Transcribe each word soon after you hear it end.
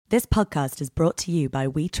This podcast is brought to you by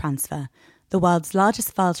WeTransfer, the world's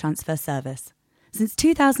largest file transfer service. Since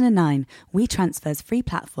 2009, WeTransfer's free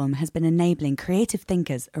platform has been enabling creative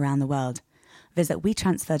thinkers around the world. Visit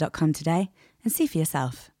WeTransfer.com today and see for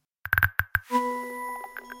yourself.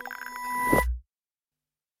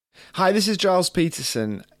 Hi, this is Giles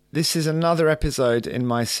Peterson. This is another episode in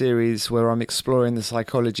my series where I'm exploring the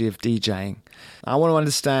psychology of DJing. I want to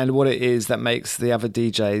understand what it is that makes the other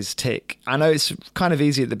DJs tick. I know it's kind of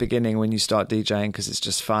easy at the beginning when you start DJing because it's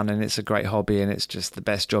just fun and it's a great hobby and it's just the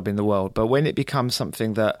best job in the world. But when it becomes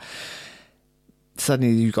something that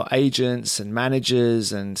suddenly you've got agents and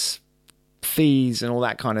managers and fees and all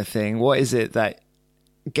that kind of thing, what is it that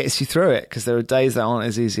gets you through it? Because there are days that aren't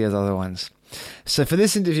as easy as other ones. So for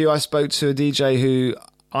this interview, I spoke to a DJ who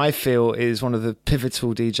I feel is one of the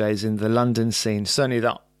pivotal DJs in the London scene, certainly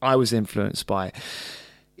that I was influenced by.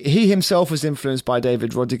 He himself was influenced by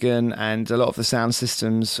David Rodigan and a lot of the sound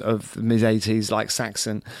systems of the mid-80s like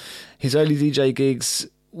Saxon. His early DJ gigs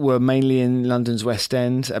were mainly in London's West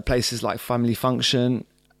End at places like Family Function.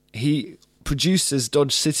 He produced as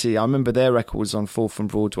Dodge City. I remember their records on 4th and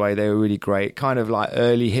Broadway. They were really great, kind of like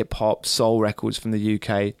early hip-hop soul records from the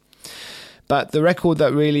UK. But the record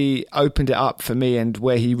that really opened it up for me and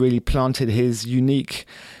where he really planted his unique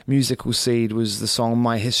musical seed was the song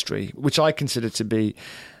My History, which I consider to be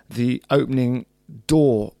the opening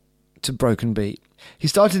door to Broken Beat. He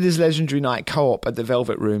started his legendary night Co-op at the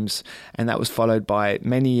Velvet Rooms, and that was followed by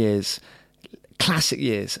many years, classic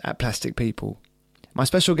years at Plastic People. My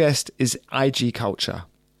special guest is IG Culture.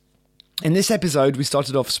 In this episode, we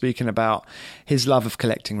started off speaking about his love of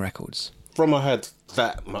collecting records. From I had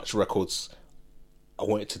that much records, I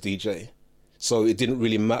wanted to DJ. So it didn't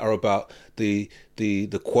really matter about the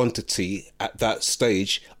quantity at that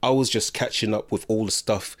stage. I was just catching up with all the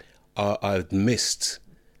stuff I'd missed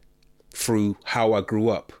through how I grew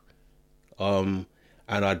up. And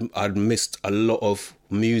I'd missed a lot of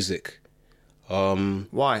music.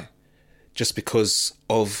 Why? Just because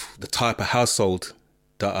of the type of household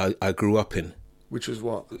that I grew up in. Which was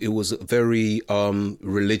what? It was very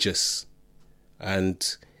religious.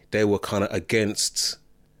 And they were kind of against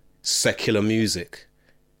secular music.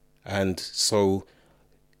 And so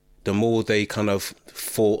the more they kind of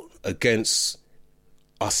fought against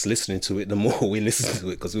us listening to it, the more we listened to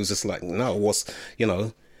it, because it was just like, no, what's, you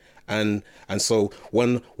know. And so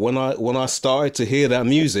when I started to hear that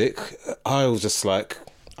music, I was just like,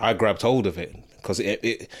 I grabbed hold of it, because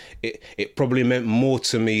it probably meant more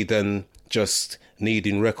to me than just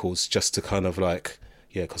needing records just to kind of like,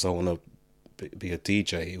 yeah, because I want to be a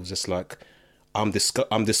DJ. It was just like I'm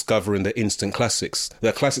discovering the instant classics.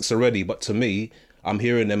 They're classics already, but to me, I'm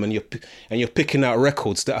hearing them, and you're picking out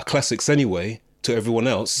records that are classics anyway to everyone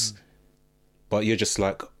else, but you're just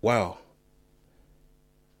like, wow.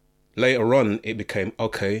 Later on, it became,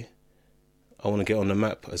 okay, I want to get on the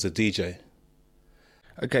map as a DJ.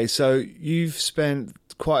 Okay, so you've spent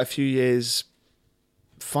quite a few years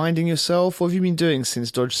finding yourself. What have you been doing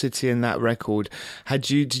since Dodge City and that record?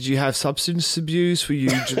 Did you have substance abuse? Were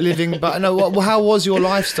you living? But no, how was your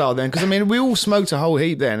lifestyle then? Because I mean, we all smoked a whole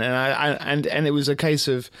heap then, and it was a case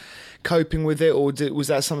of coping with it, or was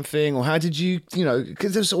that something, or how did you know?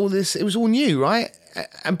 Because there's all this. It was all new, right?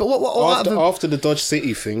 But after the Dodge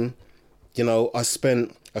City thing, you know, I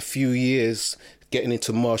spent a few years getting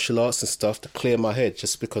into martial arts and stuff to clear my head,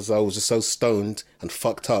 just because I was just so stoned and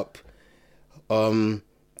fucked up.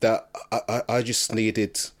 That I just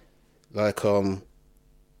needed like some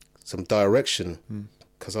direction,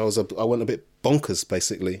 because I went a bit bonkers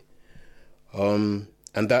basically, and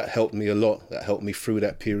that helped me a lot. That helped me through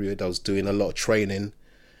that period. I was doing a lot of training,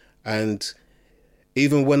 and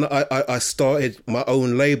even when I started my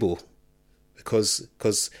own label, because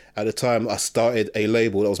at the time I started a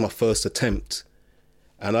label, that was my first attempt,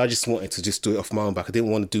 and I just wanted to just do it off my own back. I didn't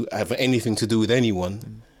want to have anything to do with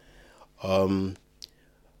anyone.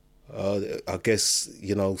 I guess,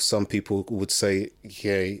 you know, some people would say,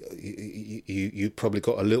 yeah, you probably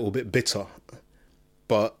got a little bit bitter,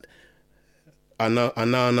 but I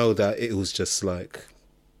now know that it was just like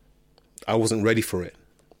I wasn't ready for it.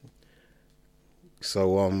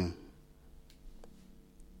 So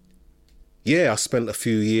yeah, I spent a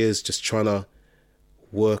few years just trying to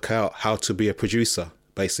work out how to be a producer,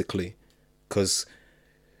 basically, because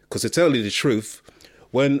to tell you the truth,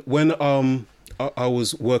 when I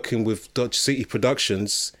was working with Dodge City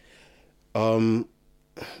Productions, apart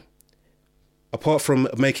from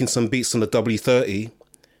making some beats on the W30,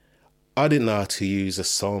 I didn't know how to use a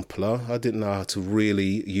sampler. I didn't know how to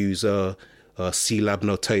really use a C-Lab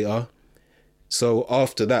notator. So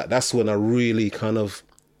after that, that's when I really kind of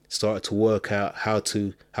started to work out how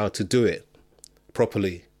to do it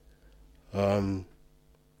properly. And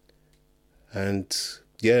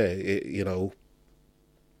yeah,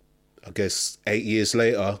 I guess 8 years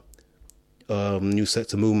later, New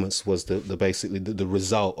Sector Movements was the basically the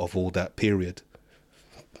result of all that period.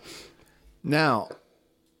 Now,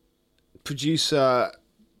 producer,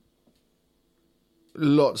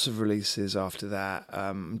 lots of releases after that,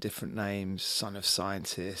 different names, Son of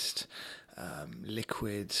Scientist,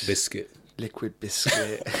 Liquid Biscuit.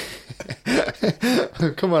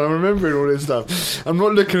 Come on, I'm remembering all this stuff. I'm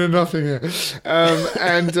not looking at nothing here.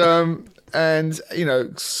 And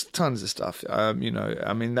tons of stuff. I mean,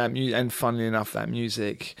 that and funnily enough, that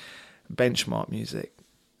music, benchmark music,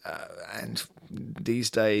 and these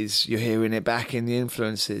days you're hearing it back in the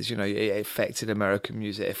influences. It affected American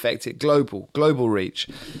music, it affected global reach,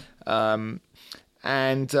 but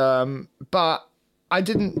I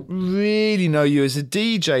didn't really know you as a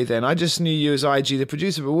DJ then. I just knew you as IG, the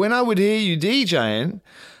producer. But when I would hear you DJing,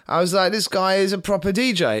 I was like, this guy is a proper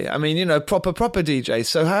DJ. I mean, proper DJ.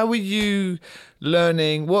 So how were you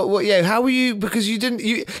learning? How were you? Because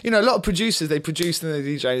a lot of producers, they produce and they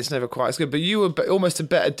DJ, and it's never quite as good. But you were almost a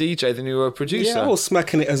better DJ than you were a producer. Yeah, I was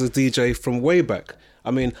smacking it as a DJ from way back.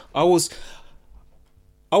 I mean, I was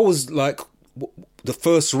like the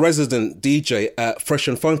first resident DJ at Fresh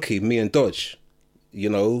and Funky, me and Dodge.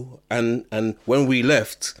 And when we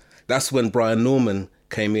left, that's when Brian Norman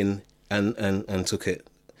came in and took it.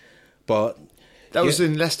 But that was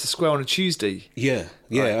in Leicester Square on a Tuesday. Yeah,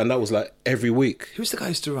 right. And that was like every week. Who's the guy who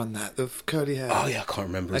used to run that? The curly hair. Oh yeah, I can't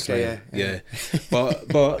remember his name. Yeah. But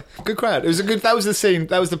good crowd. It was a good. That was the scene.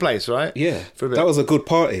 That was the place, right? Yeah, that was a good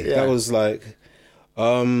party. Yeah. That was like,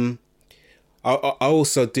 I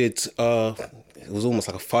also did. It was almost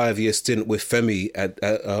like a 5-year stint with Femi at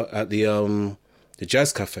the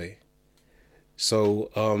Jazz Cafe. So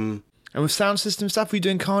and with sound system stuff, were you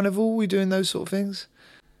doing Carnival? Were you doing those sort of things?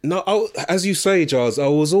 No, as you say, Giles, I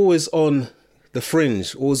was always on the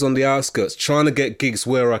fringe, always on the outskirts, trying to get gigs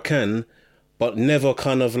where I can, but never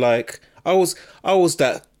kind of like I was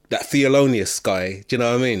that Theolonius guy. Do you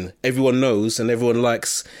know what I mean? Everyone knows and everyone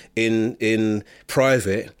likes in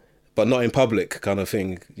private, but not in public, kind of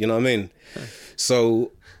thing. You know what I mean?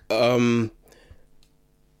 So.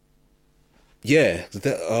 Yeah.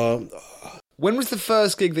 When was the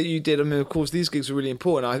first gig that you did? I mean, of course, these gigs are really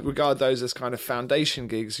important. I regard those as kind of foundation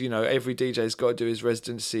gigs. Every DJ's got to do his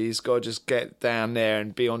residency. He's got to just get down there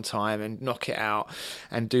and be on time and knock it out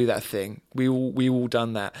and do that thing. We all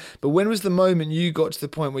done that. But when was the moment you got to the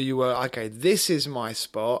point where you were, okay, this is my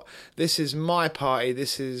spot, this is my party,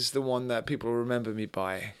 this is the one that people remember me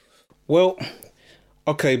by? Well,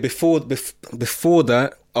 okay, before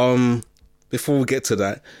that, before we get to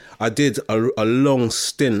that, I did a long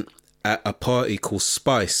stint at a party called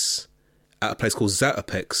Spice at a place called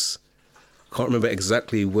Zatapex. Can't remember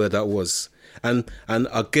exactly where that was, and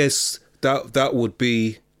I guess that would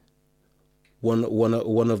be one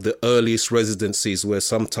of the earliest residencies where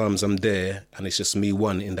sometimes I'm there and it's just me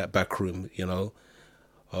in that back room,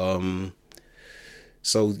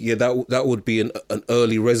 So yeah, that would be an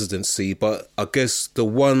early residency, but I guess the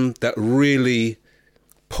one that really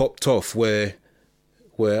popped off where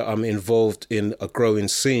I'm involved in a growing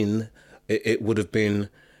scene, it would have been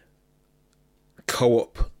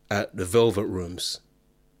Co-op at the Velvet Rooms.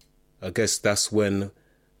 I guess that's when,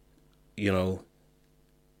 I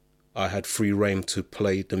had free reign to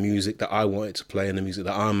play the music that I wanted to play and the music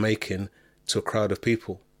that I'm making to a crowd of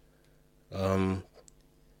people.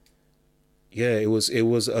 It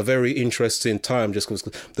was a very interesting time just because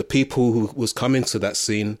the people who was coming to that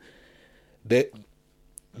scene,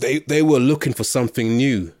 They were looking for something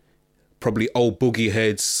new, probably old boogie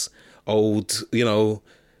heads, old,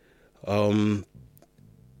 and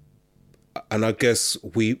I guess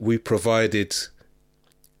we provided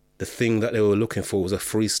the thing that they were looking for. Was a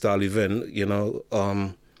freestyle event,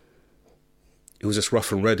 it was just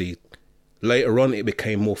rough and ready. Later on, it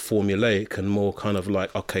became more formulaic and more kind of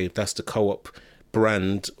like, okay, that's the Co-op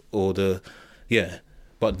brand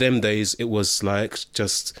But them days, it was like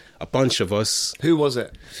just a bunch of us. Who was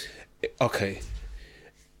it? Okay.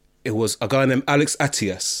 It was a guy named Alex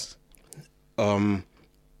Atias. Domu.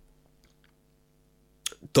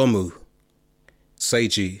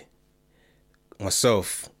 Seiji.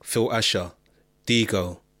 Myself. Phil Asher.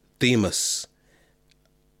 Digo. Demas.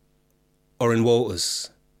 Oren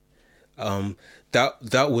Walters.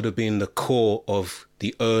 That would have been the core of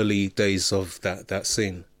the early days of that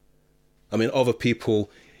scene. I mean, other people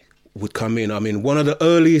would come in. I mean, one of the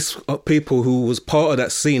earliest people who was part of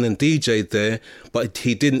that scene and DJ'd there, but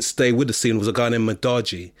he didn't stay with the scene, was a guy named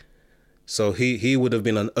Madaji. So he would have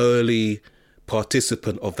been an early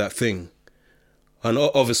participant of that thing. And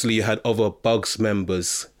obviously you had other Bugs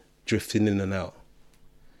members drifting in and out.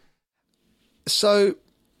 So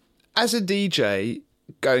as a DJ,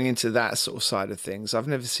 going into that sort of side of things, I've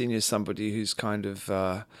never seen you as somebody who's kind of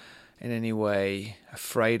in any way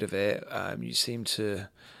afraid of it. You seem to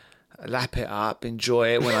lap it up,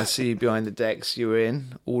 enjoy it. When I see you behind the decks, you're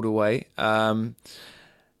in all the way.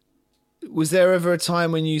 Was there ever a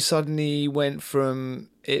time when you suddenly went from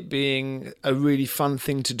it being a really fun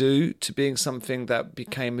thing to do to being something that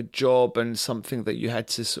became a job and something that you had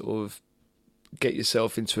to sort of get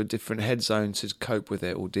yourself into a different head zone to cope with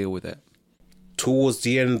it or deal with it? Towards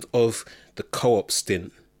the end of the co-op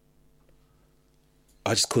stint,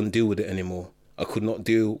 I just couldn't deal with it anymore. I could not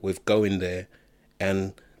deal with going there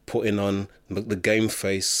and putting on the game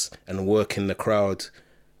face and working the crowd,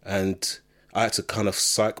 and I had to kind of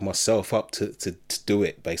psych myself up to do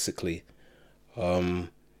it, basically.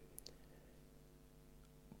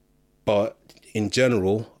 But in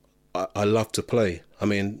general, I love to play. I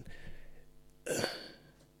mean,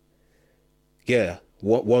 yeah,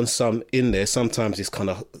 once I'm in there, sometimes it's kind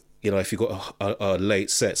of, if you've got a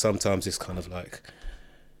late set, sometimes it's kind of like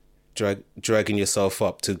dragging yourself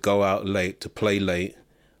up to go out late, to play late.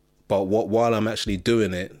 But while I'm actually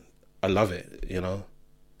doing it, I love it,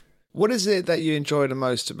 What is it that you enjoy the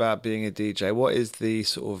most about being a DJ? What is the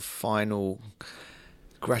sort of final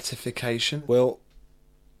gratification? Well,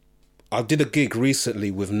 I did a gig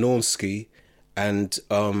recently with Normski and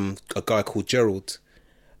a guy called Gerald.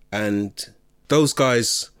 And those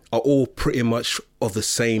guys are all pretty much of the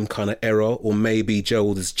same kind of era, or maybe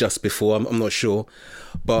Gerald is just before, I'm not sure.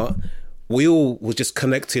 But we all were just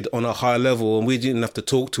connected on a high level, and we didn't have to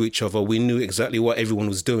talk to each other. We knew exactly what everyone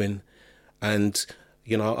was doing. And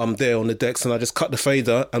I'm there on the decks and I just cut the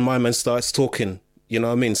fader and my man starts talking, you know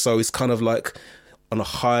what I mean? So it's kind of like on a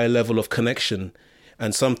high level of connection.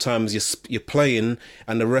 And sometimes you're playing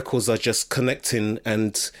and the records are just connecting,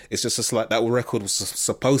 and it's just like that record was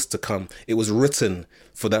supposed to come. It was written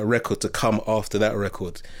for that record to come after that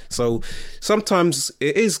record. So sometimes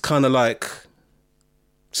it is kind of like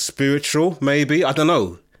spiritual, maybe, I don't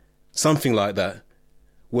know, something like that,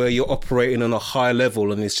 where you're operating on a high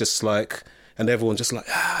level and it's just like, and everyone's just like,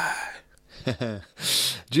 ah. Do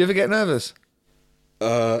you ever get nervous?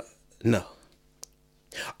 No.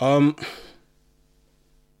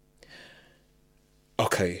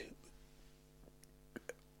 Okay.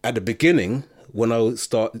 At the beginning, when I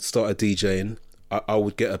started DJing, I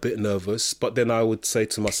would get a bit nervous, but then I would say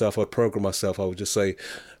to myself, I'd program myself, I would just say,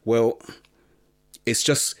 well, it's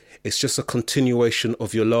just a continuation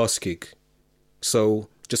of your last gig. So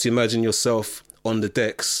just imagine yourself on the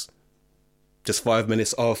decks just 5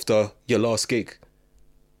 minutes after your last gig.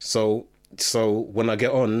 So when I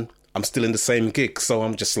get on, I'm still in the same gig. So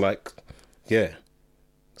I'm just like, yeah.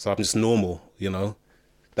 So I'm just normal,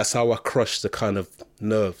 That's how I crush the kind of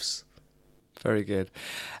nerves. Very good.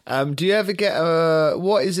 Do you ever get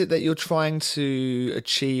what is it that you're trying to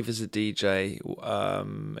achieve as a DJ?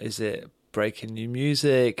 Is it breaking new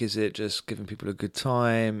music? Is it just giving people a good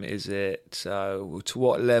time? Is it to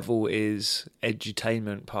what level is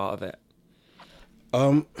edutainment part of it?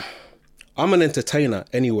 I'm an entertainer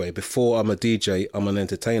anyway. Before I'm a DJ, I'm an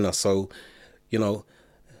entertainer. So, I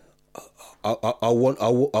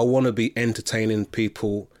want to be entertaining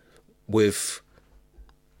people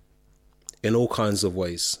in all kinds of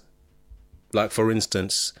ways. Like, for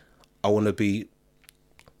instance,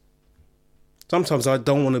 sometimes I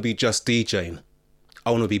don't want to be just DJing.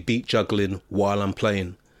 I want to be beat juggling while I'm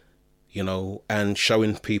playing, and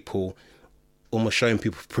showing people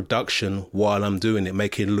production while I'm doing it,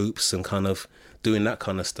 making loops and kind of doing that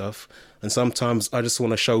kind of stuff. And sometimes I just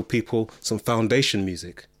want to show people some foundation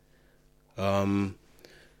music. I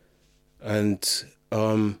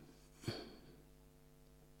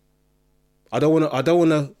don't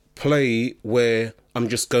want to play where I'm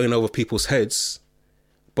just going over people's heads,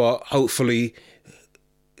 but hopefully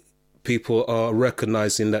people are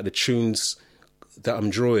recognizing that the tunes that I'm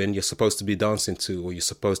drawing, you're supposed to be dancing to, or you're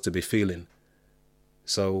supposed to be feeling.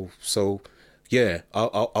 So yeah,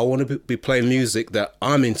 I want to be playing music that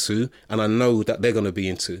I'm into and I know that they're going to be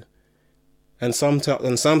into. And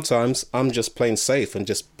sometimes I'm just playing safe and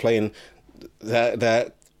just playing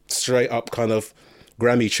that straight up kind of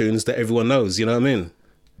Grammy tunes that everyone knows, you know what I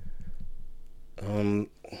mean?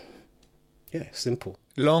 Yeah, simple.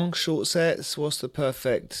 Long, short sets, what's the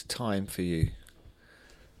perfect time for you?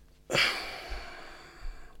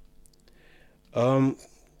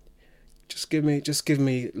 Just give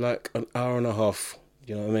me like an hour and a half,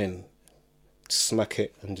 you know what I mean? Smack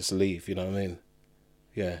it and just leave, you know what I mean?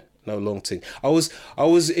 Yeah. no long thing. I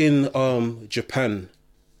was in Japan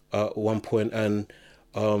at one point, and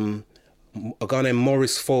a guy named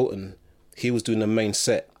Maurice Fulton, he was doing the main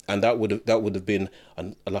set, and that would have been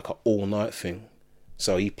like an all night thing.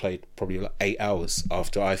 So he played probably like 8 hours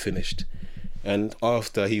after I finished, and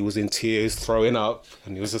after he was in tears, throwing up,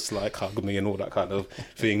 and he was just like hugging me and all that kind of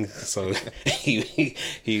thing. So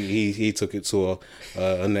he took it to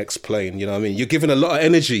a next plane. You know what I mean? You're giving a lot of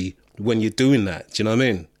energy when you're doing that. Do you know what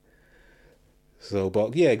I mean? So,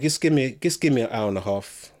 but yeah, just give me an hour and a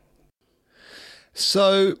half.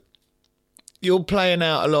 So you're playing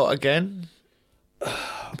out a lot again,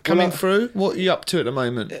 coming through. What are you up to at the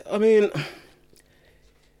moment? I mean,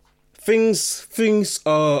 things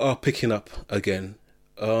are picking up again.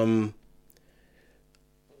 I'm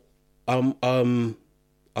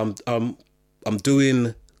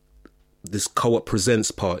doing this Co-op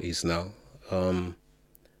Presents parties now. I've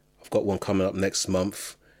got one coming up next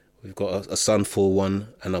month. We've got a Sunfall one,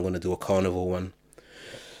 and I'm going to do a Carnival one.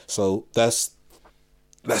 So that's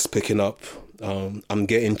picking up. I'm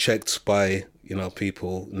getting checked by,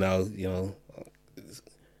 people now,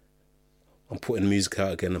 I'm putting music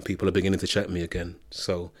out again, and people are beginning to check me again.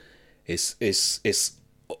 So it's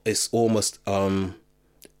almost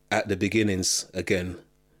at the beginnings again.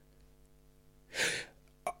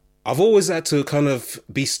 I've always had to kind of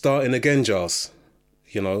be starting again, Giles,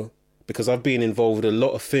 because I've been involved with a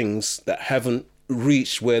lot of things that haven't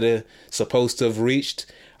reached where they're supposed to have reached,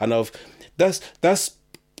 and that's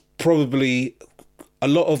probably a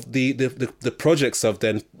lot of the projects I've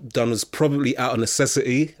then done was probably out of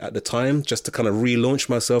necessity at the time, just to kind of relaunch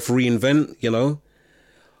myself, reinvent,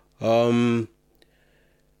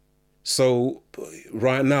 So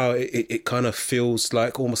right now it kind of feels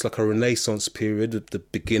like almost like a renaissance period, the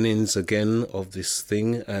beginnings again of this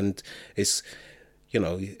thing, and it's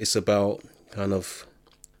about kind of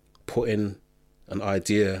putting an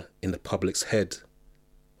idea in the public's head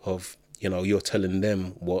of, you're telling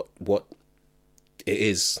them what it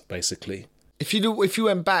is, basically. If you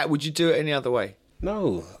went back, would you do it any other way?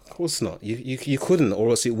 No, of course not. You couldn't, or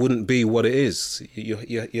else it wouldn't be what it is.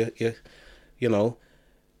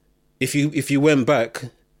 If you went back,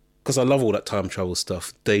 because I love all that time travel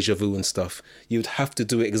stuff, deja vu and stuff, you'd have to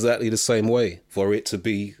do it exactly the same way for it to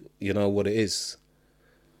be, what it is.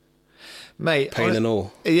 Mate, pain and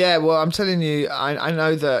all. Yeah, well, I'm telling you, I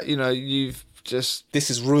know that, you've just... This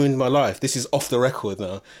has ruined my life. This is off the record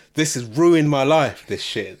now. This has ruined my life, this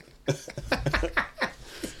shit.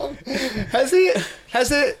 Has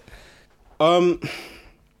it?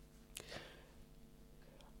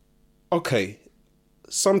 Okay.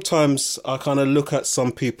 Sometimes I kind of look at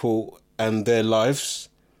some people and their lives,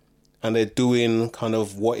 and they're doing kind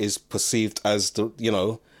of what is perceived as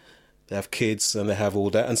they have kids and they have all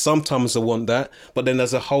that. And sometimes I want that, but then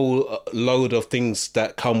there's a whole load of things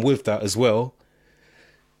that come with that as well.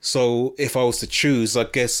 So if I was to choose, I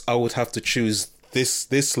guess I would have to choose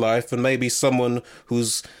this life, and maybe someone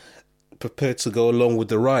who's prepared to go along with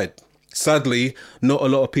the ride. Sadly, not a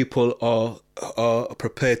lot of people are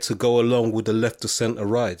prepared to go along with the left to centre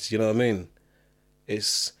rides. You know what I mean?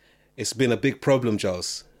 It's been a big problem,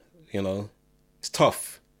 Giles. It's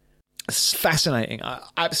tough. It's fascinating.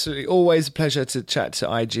 Absolutely, always a pleasure to chat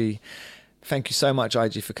to IG. Thank you so much,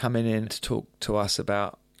 IG, for coming in to talk to us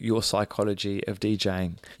about your psychology of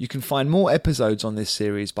DJing. You can find more episodes on this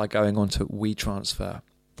series by going on to WeTransfer.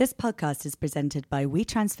 This podcast is presented by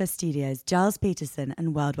WeTransfer Studios, Giles Peterson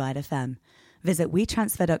and Worldwide FM. Visit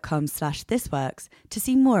WeTransfer.com/thisworks to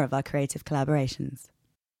see more of our creative collaborations.